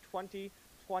movies of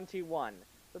 2021.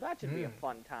 So that should be a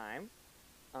fun time.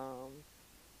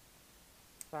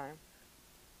 Fine.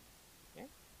 Yeah.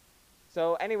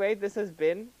 So anyway, this has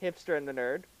been Hipster and the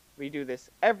Nerd. We do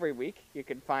this every week. You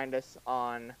can find us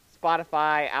on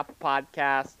Spotify, Apple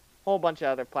Podcasts, a whole bunch of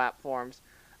other platforms.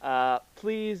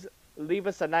 Please leave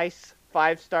us a nice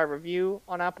 5-star review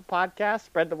on Apple Podcasts.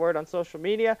 Spread the word on social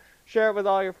media. Share it with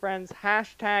all your friends. #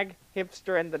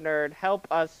 Hipster and the Nerd. Help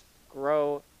us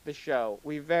grow the show.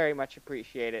 We very much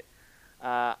appreciate it.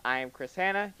 I am Chris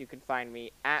Hanna. You can find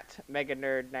me at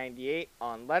MegaNerd98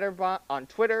 on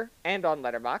Twitter and on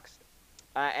Letterboxd.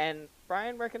 And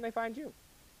Brian, where can they find you?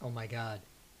 Oh my god.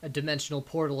 A dimensional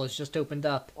portal has just opened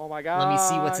up. Oh my god. Let me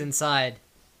see what's inside.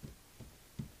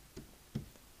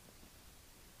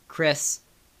 Chris,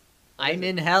 I'm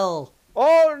in hell.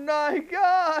 Oh my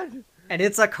god! And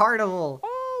it's a carnival.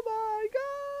 Oh my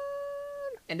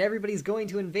god! And everybody's going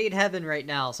to invade heaven right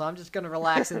now, so I'm just gonna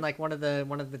relax in like one of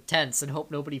the tents and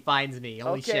hope nobody finds me.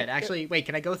 Holy shit. Actually, wait,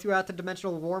 can I go throughout the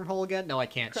dimensional wormhole again? No, I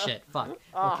can't. Shit. Fuck.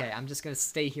 Okay, I'm just gonna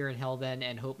stay here in hell then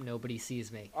and hope nobody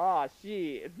sees me. Oh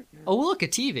shit. Oh, look, a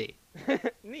TV.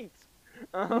 Neat.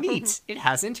 Neat. It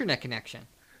has internet connection.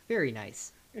 Very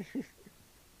nice.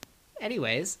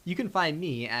 Anyways, you can find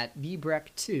me at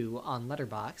vbrek2 on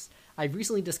Letterboxd. I've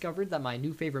recently discovered that my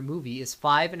new favorite movie is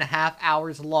 5.5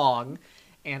 hours long.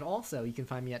 And also, you can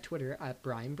find me at Twitter at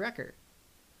Brian Brecker.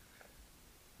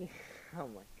 Oh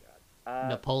my god.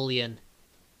 Napoleon.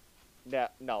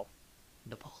 No.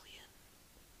 Napoleon.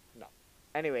 No.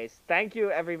 Anyways, thank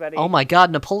you, everybody. Oh my god,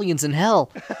 Napoleon's in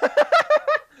hell.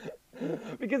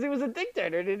 Because he was a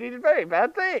dictator and he did very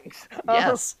bad things.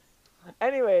 Yes.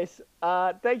 Anyways,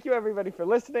 thank you, everybody, for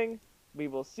listening. We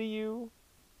will see you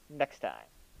next time.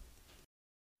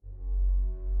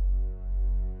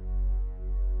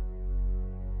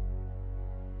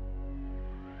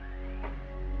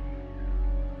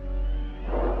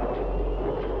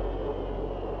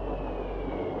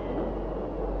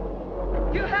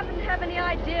 Do you happen to have any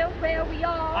idea where we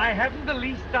are? I haven't the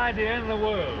least idea in the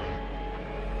world.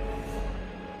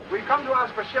 We've come to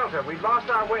ask for shelter. We've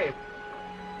lost our way.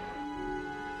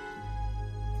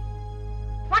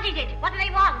 What is it? What do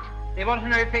they want? They want to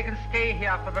know if they can stay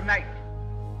here for the night.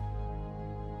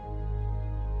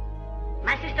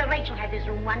 My sister Rachel had this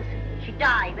room once. She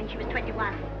died when she was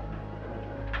 21.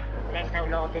 Bless, O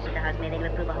Lord, this is the husband. They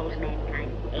will prove a whole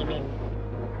mankind. Amen.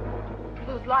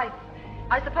 Whose life?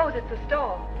 I suppose it's a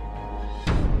storm.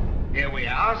 Here we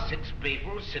are, 6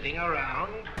 people sitting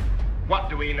around. What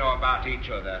do we know about each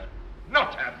other?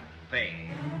 Not a thing.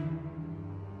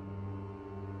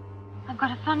 I've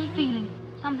got a funny feeling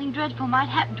something dreadful might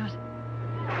happen to us.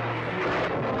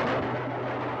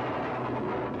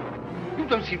 You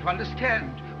don't seem to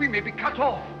understand. We may be cut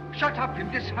off, shut up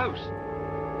in this house.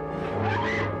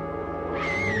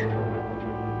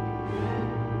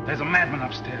 There's a madman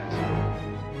upstairs.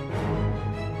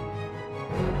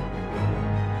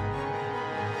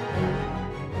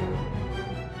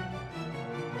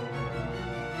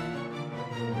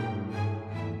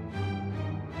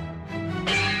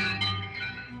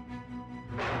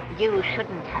 You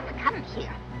shouldn't have come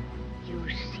here. You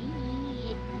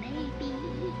see, it may be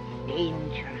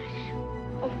dangerous.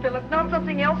 Oh, Philip, not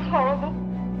something else horrible.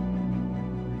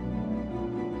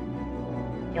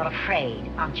 You're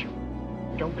afraid, aren't you?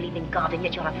 You don't believe in God, and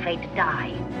yet you're afraid to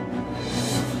die.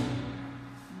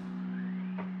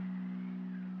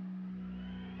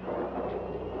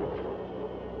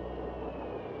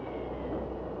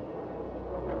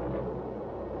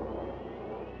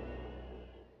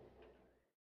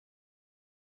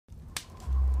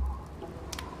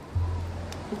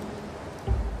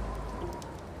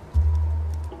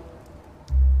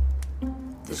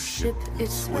 The ship, it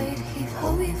swayed,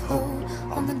 heave-ho,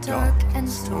 on the dark and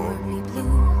stormy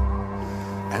blue.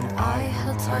 And I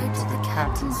held tight to the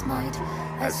captain's might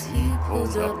as he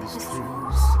pulled up his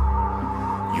screws.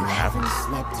 You haven't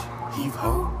slept,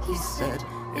 heave-ho, he said,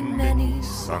 in many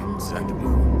suns and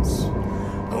moons.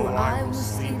 Oh, I will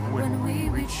sleep when we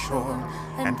reach shore,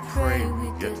 and pray we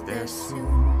get there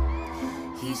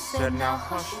soon. He said, now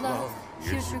hush, love,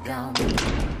 here's your gown,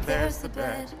 there's the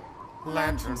bed,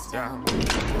 lanterns down,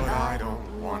 but I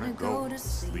don't wanna go to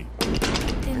sleep.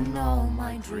 In all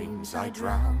my dreams I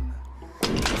drown.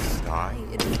 The sky,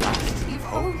 it flashed,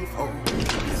 heave-ho,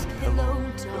 his pillow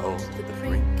domed the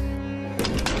brink.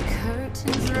 The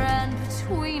curtains ran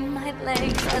between my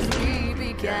legs as we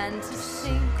began to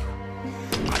sink.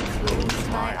 I closed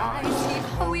my eyes,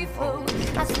 heave-ho,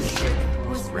 as the ship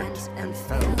was rent and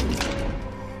fell.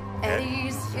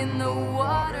 Eddies in the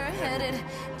water headed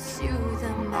to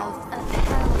the mouth of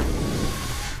hell.